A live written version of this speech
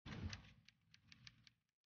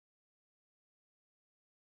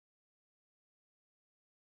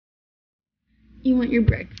You want your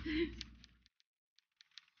breakfast?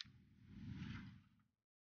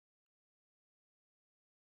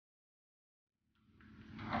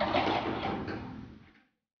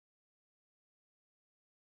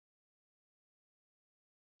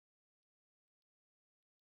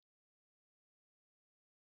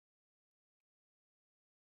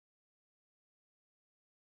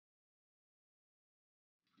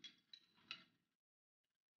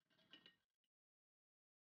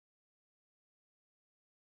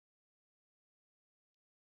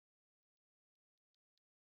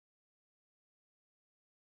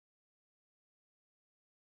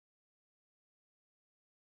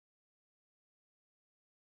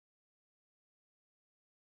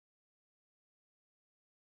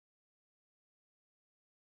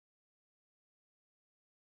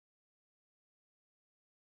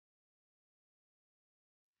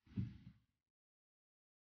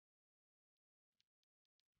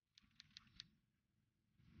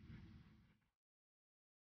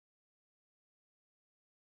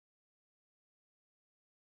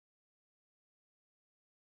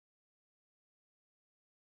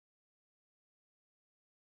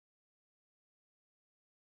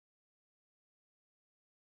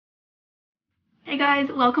 Hey guys,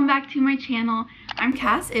 welcome back to my channel. I'm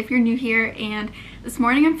Cass if you're new here, and this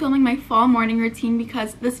morning I'm filming my fall morning routine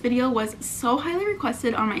because this video was so highly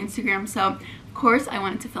requested on my Instagram, so of course I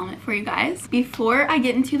wanted to film it for you guys. Before I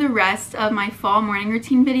get into the rest of my fall morning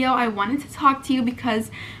routine video, I wanted to talk to you because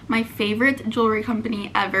my favorite jewelry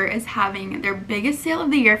company ever is having their biggest sale of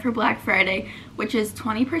the year for Black Friday, which is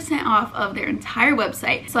 20% off of their entire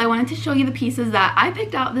website. So I wanted to show you the pieces that I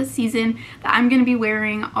picked out this season that I'm going to be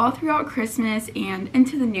wearing all throughout Christmas and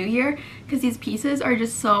into the new year, because these pieces are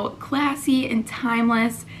just so classy and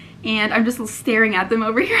timeless, and I'm just staring at them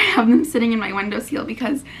over here. I have them sitting in my windowsill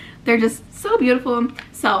because they're just so beautiful.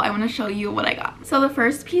 So I want to show you what I got. So the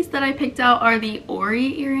first piece that I picked out are the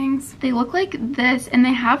Ori earrings. They look like this, and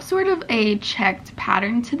they have sort of a checked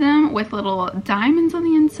pattern to them with little diamonds on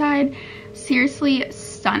the inside. Seriously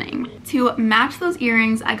stunning. To match those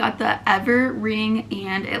earrings, I got the Ever ring,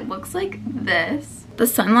 and it looks like this. The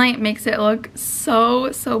sunlight makes it look so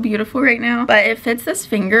beautiful right now, but it fits this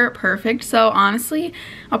finger perfect. So honestly,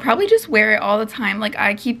 I'll probably just wear it all the time. Like,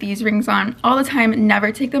 I keep these rings on all the time,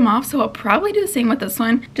 never take them off, so I'll probably do the same with this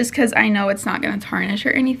one just because I know it's not going to tarnish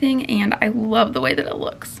or anything, and I love the way that it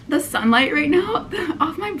looks. The sunlight right now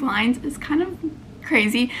off my blinds is kind of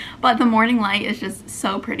crazy, but the morning light is just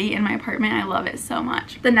so pretty in my apartment. I love it so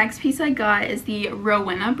much. The next piece I got is the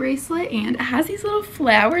Rowena bracelet, and it has these little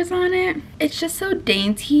flowers on it. It's just so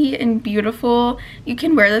dainty and beautiful. You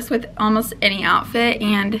can wear this with almost any outfit,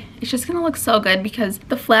 and it's just gonna look so good because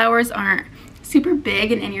the flowers aren't super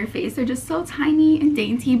big and in your face. They're just so tiny and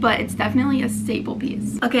dainty, but it's definitely a staple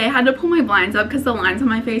piece. Okay, I had to pull my blinds up because the lines on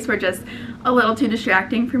my face were just a little too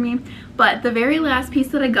distracting for me. But the very last piece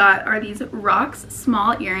that I got are these Rocks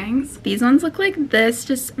small earrings. These ones look like this,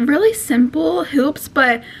 just really simple hoops,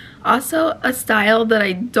 but also a style that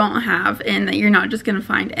I don't have and that you're not just gonna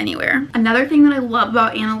find anywhere. Another thing that I love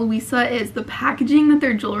about Ana Luisa is the packaging that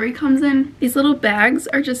their jewelry comes in. These little bags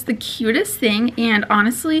are just the cutest thing, and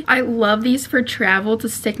honestly, I love these for travel to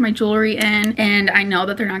stick my jewelry in, and I know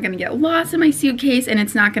that they're not gonna get lost in my suitcase and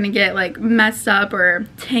it's not gonna get like messed up or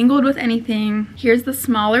tangled with anything. Here's the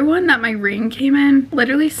smaller one that my ring came in.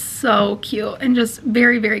 Literally so cute and just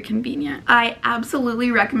very convenient. I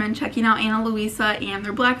absolutely recommend checking out Ana Luisa and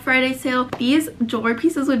their Black Friday sale. These jewelry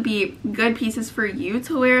pieces would be good pieces for you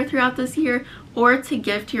to wear throughout this year, or to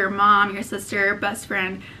gift to your mom, your sister, best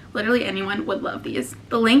friend. Literally anyone would love these.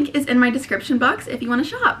 The link is in my description box if you want to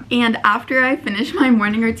shop. And after I finish my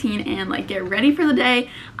morning routine and like get ready for the day,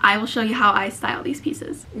 I will show you how I style these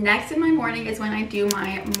pieces. Next in my morning is when I do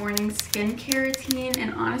my morning skincare routine,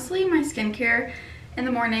 and honestly my skincare in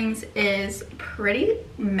the mornings is pretty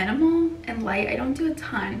minimal and light. I don't do a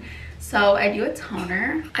ton. So I do a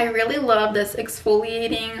toner. I really love this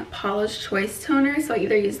exfoliating Paula's Choice toner, so I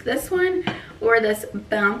either use this one or this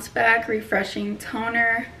Bounce Back Refreshing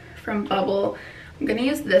Toner from Bubble. I'm gonna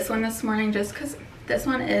use this one this morning just because this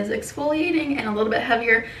one is exfoliating and a little bit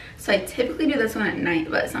heavier, so I typically do this one at night,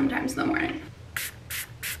 but sometimes in the morning.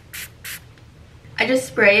 I just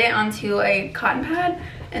spray it onto a cotton pad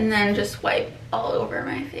and then just wipe all over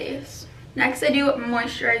my face. Next, I do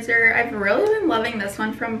moisturizer. I've really been loving this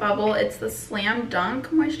one from Bubble. It's the Slam Dunk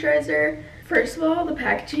moisturizer. First of all, the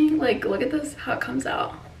packaging, like, look at this, how it comes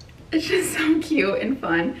out. It's just so cute and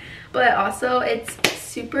fun. But also, it's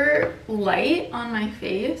super light on my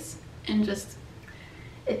face, and just,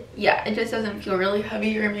 it just doesn't feel really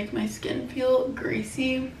heavy or make my skin feel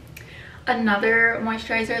greasy. Another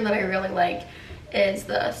moisturizer that I really like is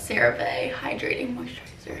the CeraVe Hydrating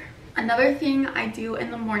Moisturizer. Another thing I do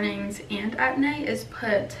in the mornings and at night is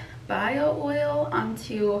put bio oil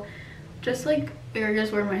onto just like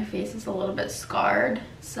areas where my face is a little bit scarred.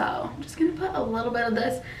 So I'm just gonna put a little bit of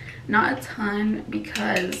this, not a ton,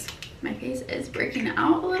 because my face is breaking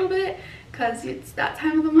out a little bit because it's that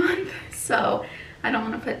time of the month. So I don't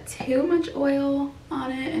want to put too much oil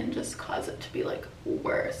on it and just cause it to be like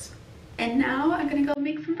worse. And now I'm gonna go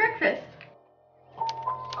make some breakfast.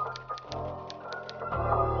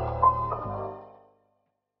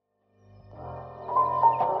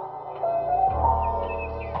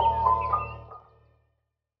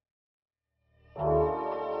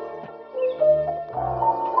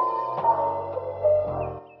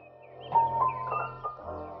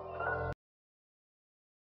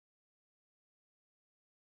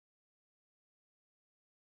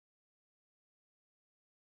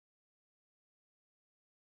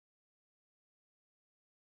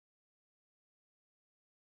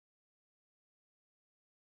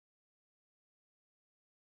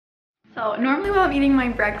 So normally while I'm eating my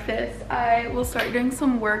breakfast, I will start doing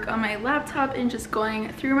some work on my laptop and just going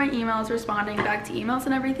through my emails, responding back to emails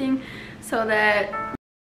and everything, so that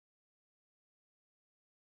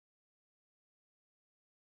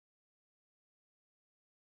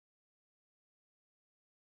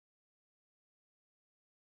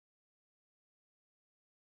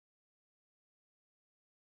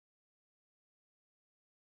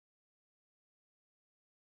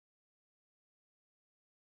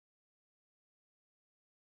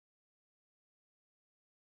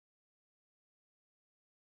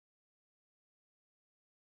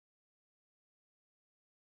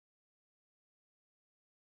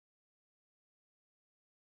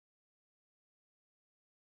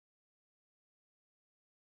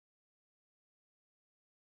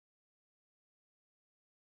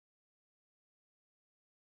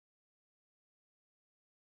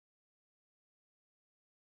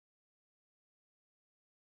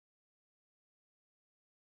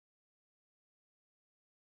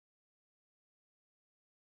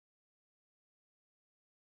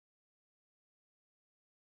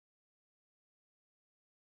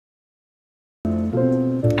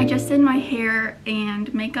I just did my hair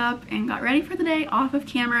and makeup and got ready for the day off of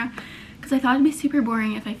camera because I thought it'd be super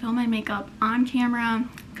boring if I film my makeup on camera,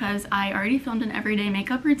 because I already filmed an everyday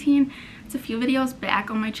makeup routine. It's a few videos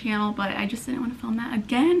back on my channel, but I just didn't want to film that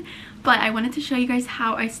again. But I wanted to show you guys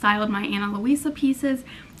how I styled my Ana Luisa pieces.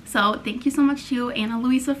 So thank you so much to Ana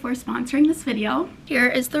Luisa for sponsoring this video. Here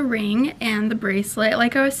is the ring and the bracelet.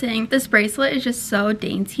 Like I was saying, this bracelet is just so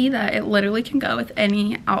dainty that it literally can go with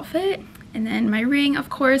any outfit. And then my ring, of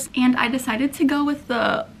course, and I decided to go with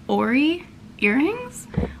the Ori earrings.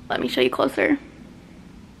 Let me show you closer.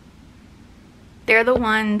 They're the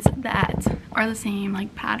ones that are the same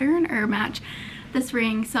like pattern or match this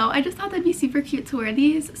ring. So I just thought that'd be super cute to wear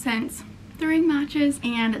these since the ring matches,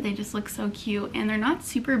 and they just look so cute, and they're not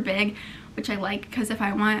super big, which I like, because if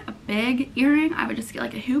I want a big earring I would just get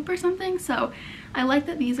like a hoop or something. So I like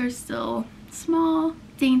that these are still small,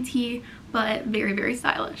 dainty, but very, very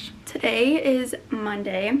stylish. Today is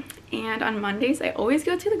Monday, and on Mondays I always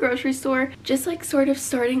go to the grocery store, just like sort of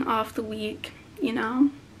starting off the week, you know,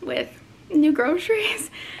 with new groceries,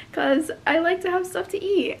 because I like to have stuff to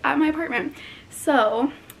eat at my apartment.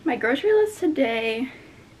 So my grocery list today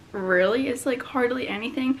really is like hardly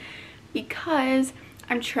anything, because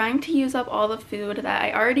I'm trying to use up all the food that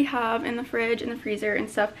I already have in the fridge and the freezer and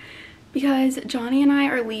stuff, because Johnny and I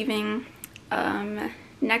are leaving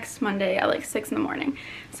next Monday at like 6 in the morning.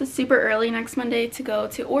 So super early next Monday to go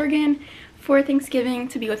to Oregon for Thanksgiving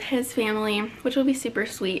to be with his family, which will be super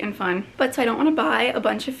sweet and fun. But so I don't want to buy a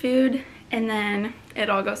bunch of food and then it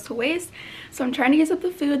all goes to waste. So I'm trying to use up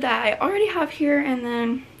the food that I already have here, and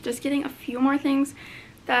then just getting a few more things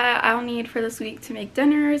that I'll need for this week to make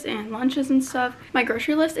dinners and lunches and stuff. My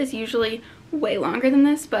grocery list is usually way longer than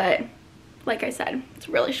this, but like I said, it's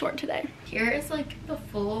really short today. Here is like the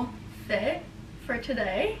full fit for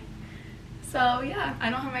today. So yeah, I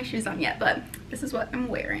don't have my shoes on yet, but this is what I'm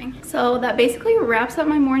wearing. So that basically wraps up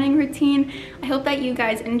my morning routine. I hope that you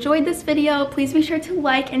guys enjoyed this video. Please be sure to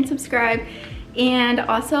like and subscribe. And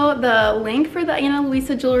also the link for the Ana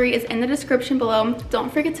Luisa jewelry is in the description below.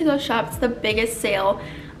 Don't forget to go shop. It's the biggest sale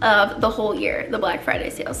of the whole year, the Black Friday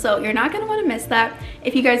sale. So you're not gonna wanna miss that.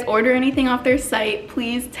 If you guys order anything off their site,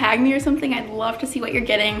 please tag me or something. I'd love to see what you're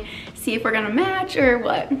getting, see if we're gonna match or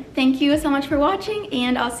what. Thank you so much for watching,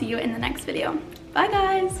 and I'll see you in the next video. Bye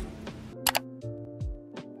guys.